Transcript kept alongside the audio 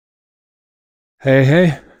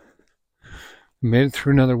Hey, made it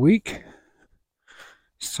through another week.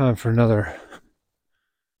 It's time for another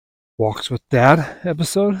Walks with Dad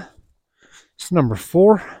episode. It's number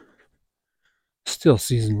 4, still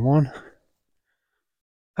season 1.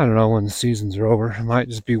 I don't know when the seasons are over. It might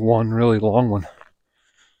just be one really long one.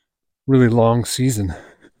 Really long season.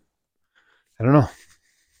 I don't know.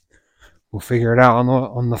 We'll figure it out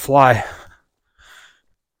on the fly.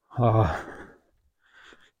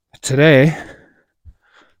 Today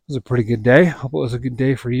was a pretty good day. Hope it was a good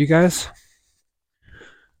day for you guys.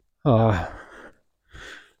 Had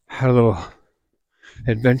a little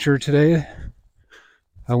adventure today.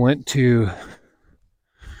 I went to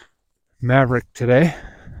Maverick today,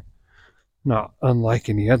 not unlike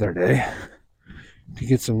any other day, to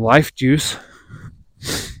get some life juice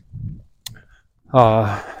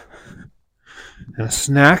and a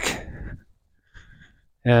snack.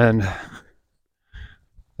 And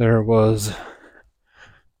there was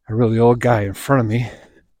a really old guy in front of me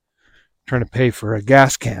trying to pay for a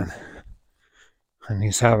gas can. And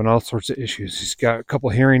he's having all sorts of issues. He's got a couple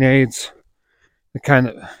hearing aids, the kind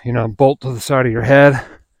that, bolt to the side of your head,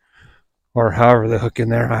 or however they hook in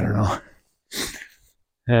there, I don't know.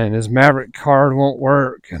 And his Maverick card won't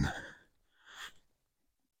work, and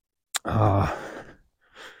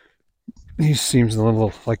he seems a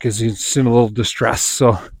little like he's in a little distress.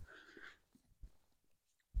 So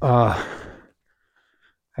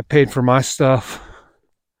I paid for my stuff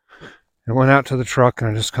and went out to the truck, and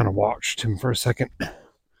I just kind of watched him for a second.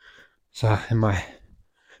 So in my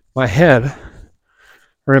head,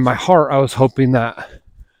 or in my heart, I was hoping that,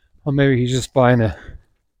 well, maybe he's just buying a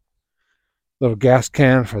little gas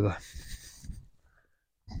can for the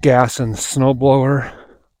gas and the snowblower,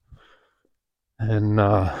 and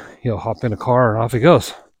he'll hop in a car and off he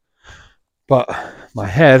goes. But my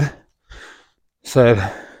head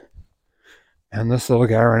said, and this little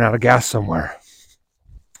guy ran out of gas somewhere.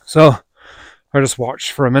 So I just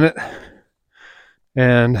watched for a minute,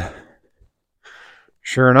 and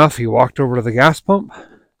sure enough, he walked over to the gas pump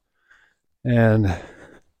and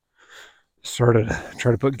started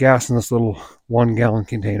trying to put gas in this little 1-gallon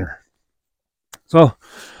container. So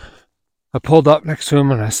I pulled up next to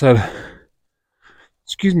him and I said,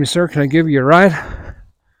 "Excuse me, sir, can I give you a ride?"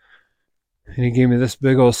 And he gave me this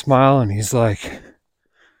big old smile, and he's like,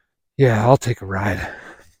 "Yeah, I'll take a ride."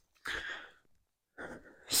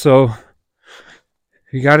 So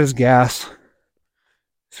he got his gas,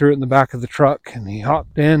 threw it in the back of the truck, and he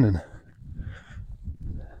hopped in, and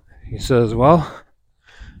he says, "Well,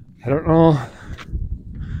 I don't know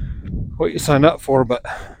what you signed up for, but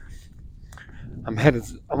I'm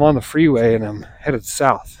on the freeway and I'm headed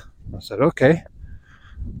south." I said, "Okay,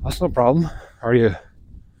 that's no problem. Are you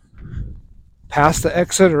past the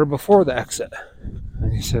exit or before the exit?"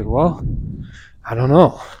 And he said, "Well, I don't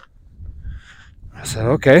know." I said,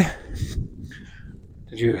 "Okay.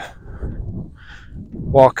 Did you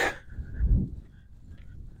walk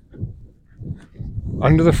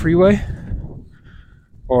under the freeway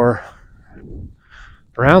or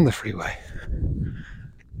around the freeway?"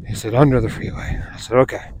 He said, "Under the freeway." I said,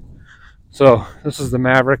 "Okay." So this is the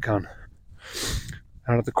Maverick out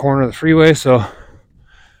at the corner of the freeway. So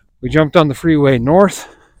we jumped on the freeway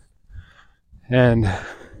north and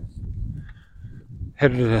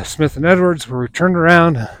headed to Smith and Edwards, where we turned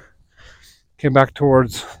around, came back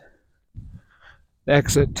towards the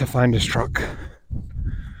exit to find his truck.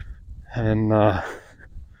 And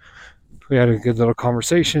we had a good little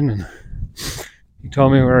conversation, and he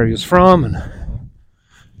told me where he was from, and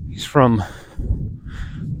he's from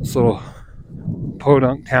this little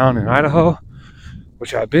podunk town in Idaho,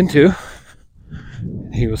 which I've been to.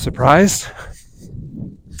 And he was surprised.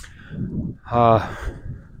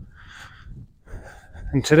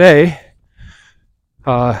 And today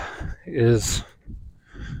is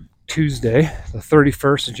Tuesday, the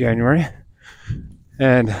 31st of January,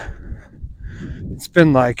 and it's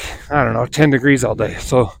been like, 10 degrees all day.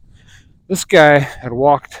 So this guy had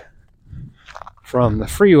walked from the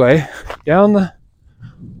freeway down the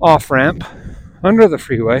off-ramp under the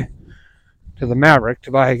freeway to the Maverick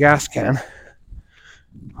to buy a gas can,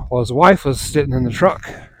 while his wife was sitting in the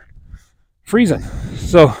truck freezing.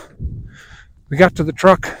 So we got to the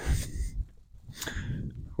truck.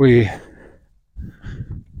 I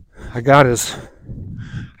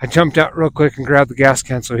jumped out real quick and grabbed the gas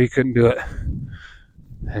can so he couldn't do it,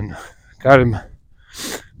 and got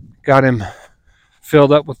him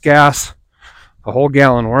filled up with gas, a whole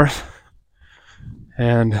gallon worth,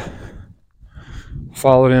 and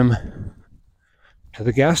followed him to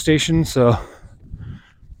the gas station, so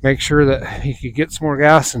make sure that he could get some more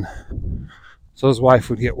gas, and so his wife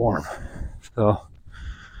would get warm. So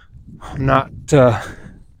I'm not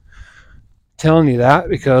telling you that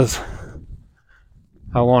because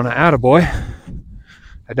I want to attaboy.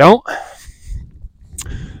 I don't.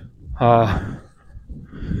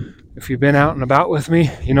 If you've been out and about with me,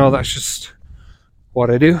 you know that's just what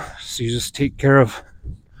I do. So you just take care of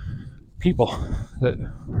people that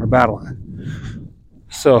are battling.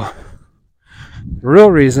 So the real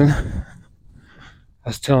reason I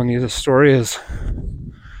was telling you this story is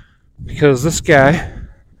because this guy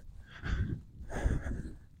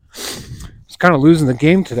was kind of losing the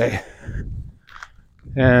game today.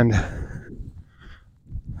 And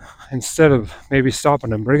instead of maybe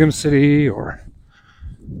stopping in Brigham City or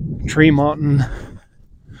Tremonton,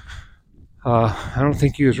 I don't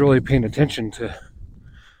think he was really paying attention to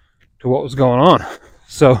what was going on.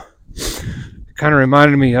 So it kind of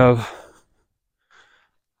reminded me of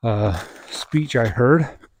a speech I heard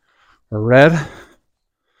or read.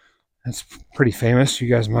 It's pretty famous. You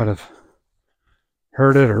guys might have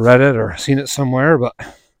heard it or read it or seen it somewhere. But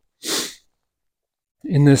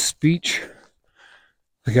in this speech,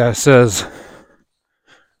 the guy says,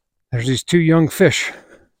 there's these two young fish,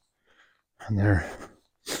 and they're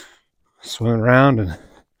swimming around, and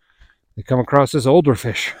they come across this older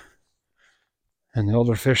fish. And the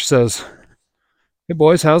older fish says, hey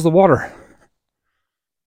boys, how's the water?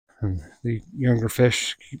 And the younger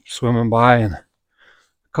fish keep swimming by, and a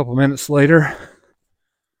couple minutes later,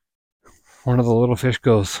 one of the little fish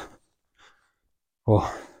goes,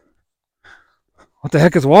 well, what the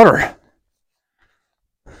heck is water?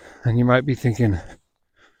 And you might be thinking,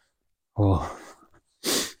 well,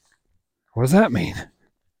 what does that mean?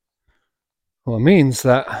 Well, it means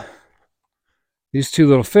that these two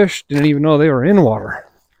little fish didn't even know they were in water.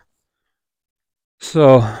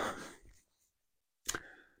 So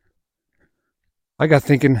I got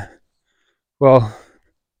thinking, well,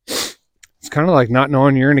 it's kind of like not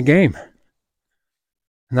knowing you're in a game.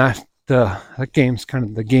 And that game's kind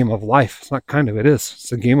of the game of life. It's not kind of, it is. It's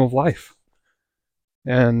the game of life.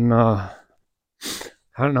 And I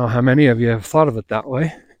don't know how many of you have thought of it that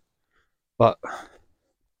way, but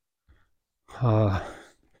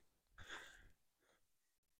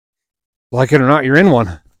like it or not, you're in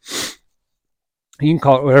one. You can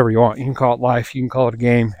call it whatever you want. You can call it life. You can call it a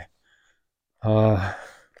game.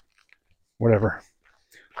 Whatever.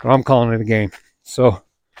 But I'm calling it a game. So,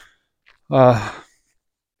 and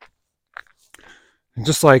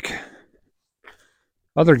just like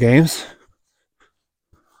other games,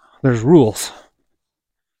 there's rules.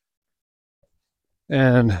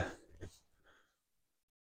 And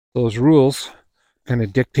those rules kind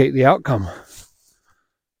of dictate the outcome.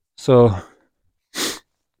 So,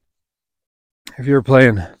 if you're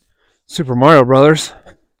playing Super Mario Brothers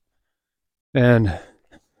and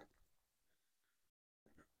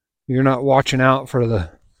you're not watching out for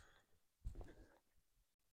the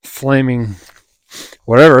flaming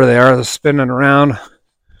whatever they are that's spinning around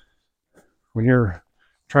when you're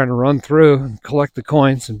trying to run through and collect the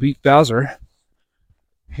coins and beat Bowser,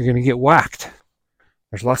 you're going to get whacked.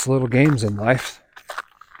 There's lots of little games in life,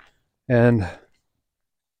 and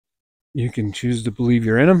you can choose to believe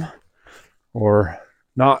you're in them or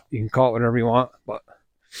not. You can call it whatever you want, but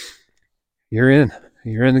you're in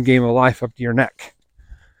the game of life up to your neck.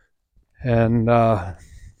 And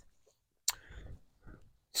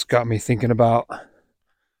it's got me thinking about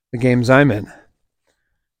the games I'm in.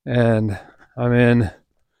 And I'm in,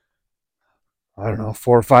 I don't know,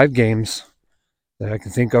 4 or 5 games that I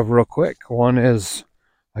can think of real quick. One is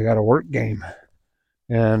I got a work game,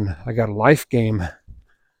 and I got a life game,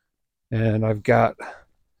 and I've got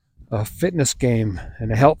a fitness game,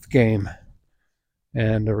 and a health game,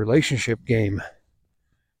 and a relationship game.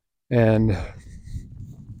 And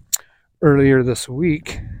earlier this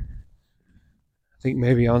week, I think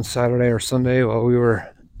maybe on Saturday or Sunday, while we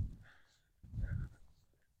were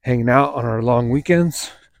hanging out on our long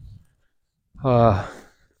weekends, I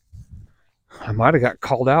might have got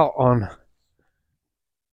called out on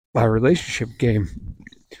my relationship game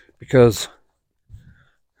because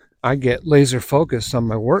I get laser focused on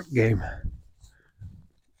my work game.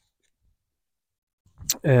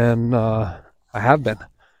 And I have been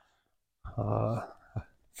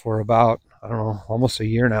for about, I don't know, almost a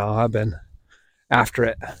year now. I've been after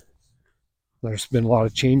it. There's been a lot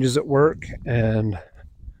of changes at work, and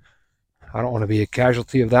I don't want to be a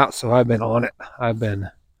casualty of that, so I've been on it. I've been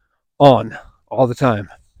on all the time.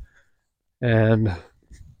 And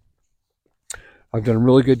I've done a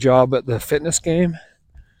really good job at the fitness game.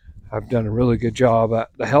 I've done a really good job at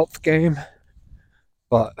the health game.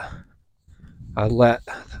 But I let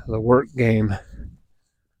the work game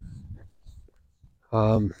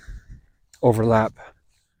overlap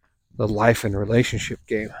the life and relationship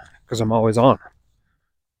game because I'm always on.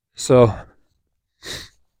 So,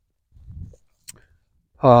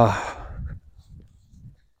 I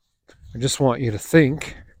just want you to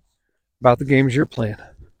think about the games you're playing.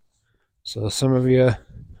 So, some of you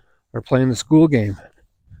are playing the school game,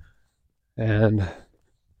 and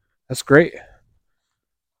that's great.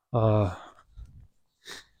 One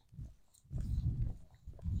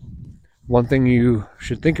thing you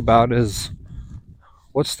should think about is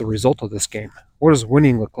what's the result of this game? What does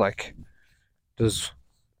winning look like? Does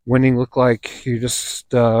winning look like you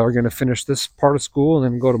just are going to finish this part of school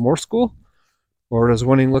and then go to more school? Or does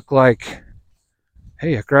winning look like,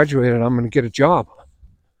 hey, I graduated, I'm going to get a job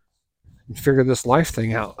and figure this life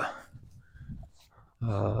thing out?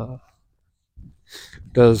 Uh,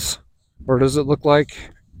 does it look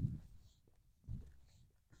like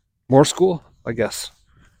more school? I guess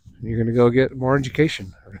you're going to go get more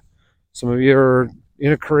education. Some of you are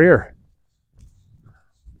in a career,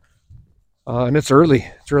 and it's early.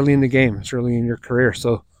 It's early in the game. It's early in your career.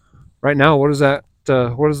 So right now, what is that?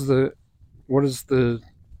 What is the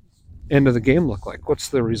end of the game look like? What's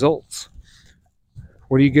the results?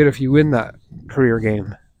 What do you get if you win that career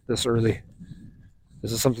game this early?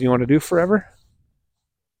 Is it something you want to do forever?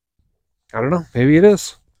 I don't know. Maybe it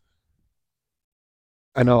is.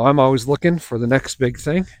 I know I'm always looking for the next big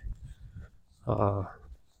thing.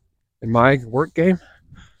 In my work game,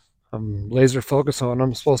 I'm laser focused on what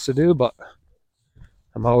I'm supposed to do, but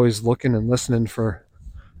I'm always looking and listening for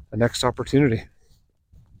the next opportunity.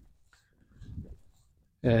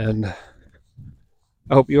 And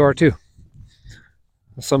I hope you are too.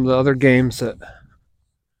 Some of the other games that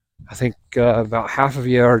I think about half of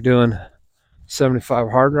you are doing 75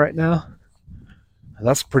 hard right now.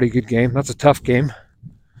 That's a pretty good game. That's a tough game.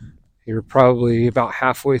 You're probably about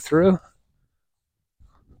halfway through.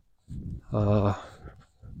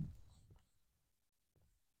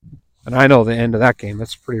 And I know the end of that game.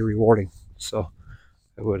 That's pretty rewarding. So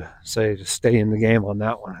I would say to stay in the game on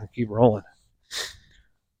that one and keep rolling.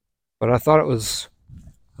 But I thought it was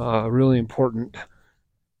really important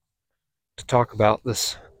to talk about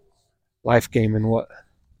this life game and what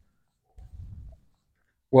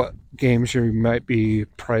games you might be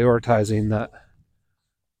prioritizing that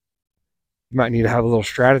you might need to have a little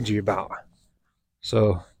strategy about.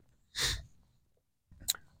 So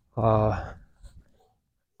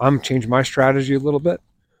I'm changing my strategy a little bit.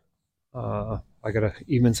 I got to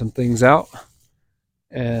even some things out,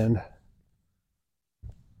 and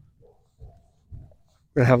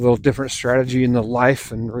we're going to have a little different strategy in the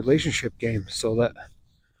life and relationship game so that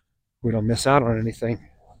we don't miss out on anything.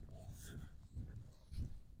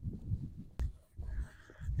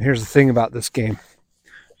 And here's the thing about this game.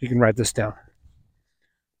 You can write this down.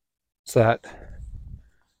 It's that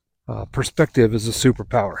perspective is a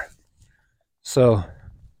superpower. So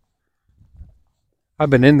I've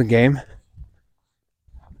been in the game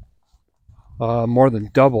more than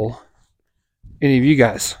double any of you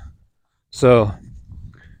guys. So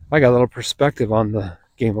I got a little perspective on the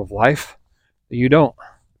game of life that you don't.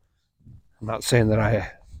 I'm not saying that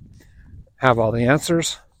I have all the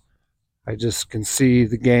answers. I just can see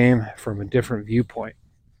the game from a different viewpoint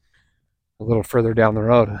a little further down the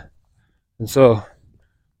road. And so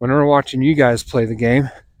when we're watching you guys play the game,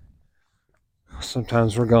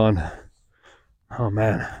 sometimes we're going, oh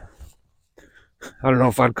man, I don't know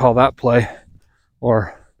if I'd call that play.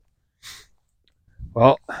 Or,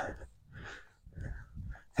 well,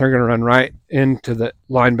 they're going to run right into the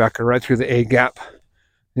linebacker, right through the A gap.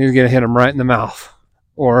 And he's going to hit him right in the mouth.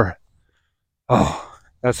 Or, oh,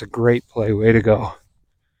 that's a great play. Way to go.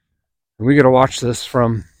 And we got to watch this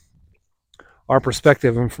from our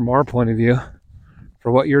perspective and from our point of view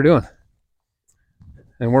for what you're doing.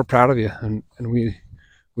 And we're proud of you. And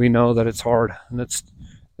we know that it's hard. And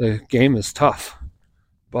the game is tough.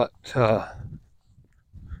 But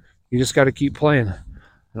you just got to keep playing.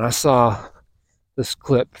 And I saw this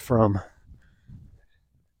clip from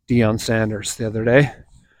Deion Sanders the other day.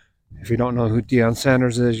 If you don't know who Deion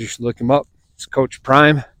Sanders is, you should look him up. It's Coach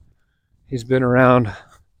Prime. He's been around,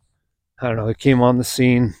 I don't know, he came on the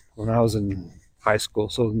scene when I was in high school,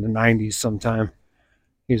 so in the 90s sometime.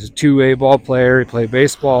 He's a two-way ball player. He played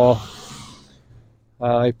baseball.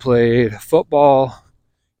 He played football.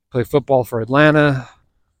 Played football for Atlanta,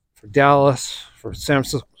 for Dallas, for San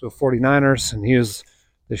Francisco 49ers, and he was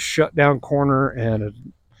the shutdown corner and a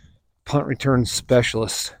punt return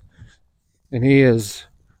specialist. And he is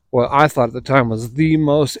what I thought at the time was the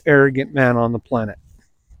most arrogant man on the planet.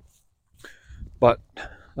 But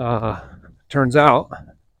turns out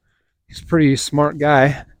he's a pretty smart guy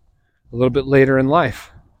a little bit later in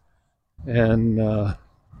life. And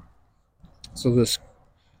so this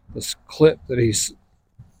clip that he's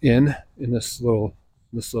in this little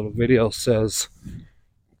video says,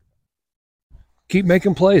 keep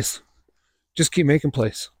making plays. Just keep making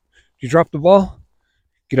plays. You drop the ball,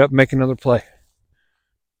 get up and make another play.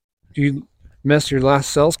 Do you miss your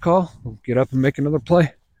last sales call? Get up and make another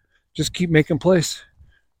play. Just keep making plays.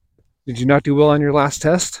 Did you not do well on your last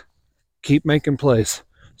test? Keep making plays.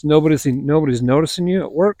 So nobody's noticing you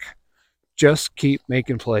at work. Just keep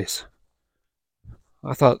making plays.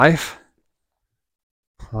 I thought life,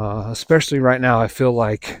 especially right now, I feel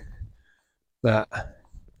like that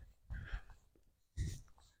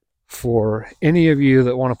for any of you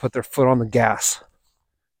that want to put their foot on the gas,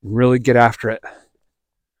 really get after it.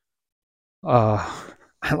 I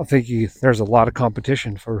don't think there's a lot of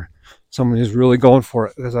competition for someone who's really going for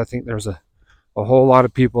it, because I think there's a whole lot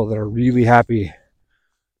of people that are really happy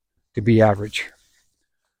to be average.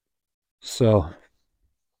 So,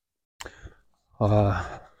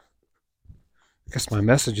 I guess my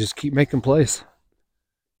message is keep making plays.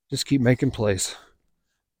 Just keep making plays.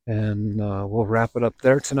 And we'll wrap it up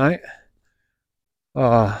there tonight.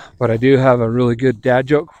 But I do have a really good dad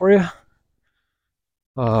joke for you.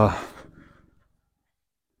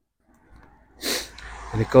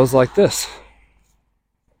 And it goes like this.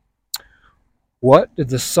 What did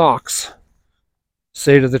the socks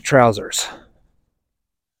say to the trousers?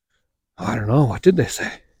 I don't know. What did they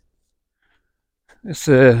say? They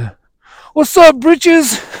said, "What's up,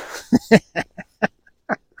 britches?"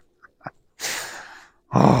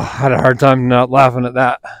 I had a hard time not laughing at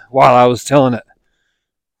that while I was telling it.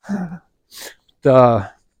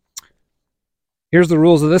 Here's the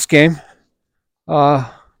rules of this game.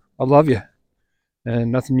 I love you,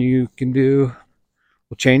 and nothing you can do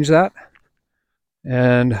will change that.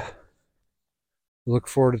 And look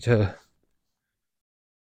forward to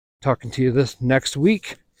talking to you this next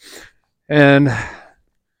week. And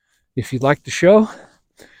if you like the show,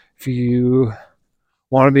 if you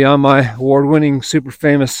want to be on my award-winning, super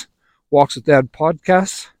famous Walks with Dad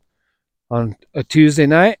podcast on a Tuesday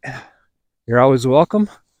night, you're always welcome.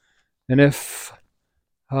 And if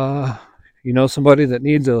you know somebody that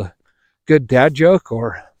needs a good dad joke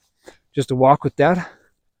or just a walk with Dad,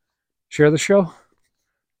 share the show.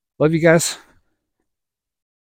 Love you guys.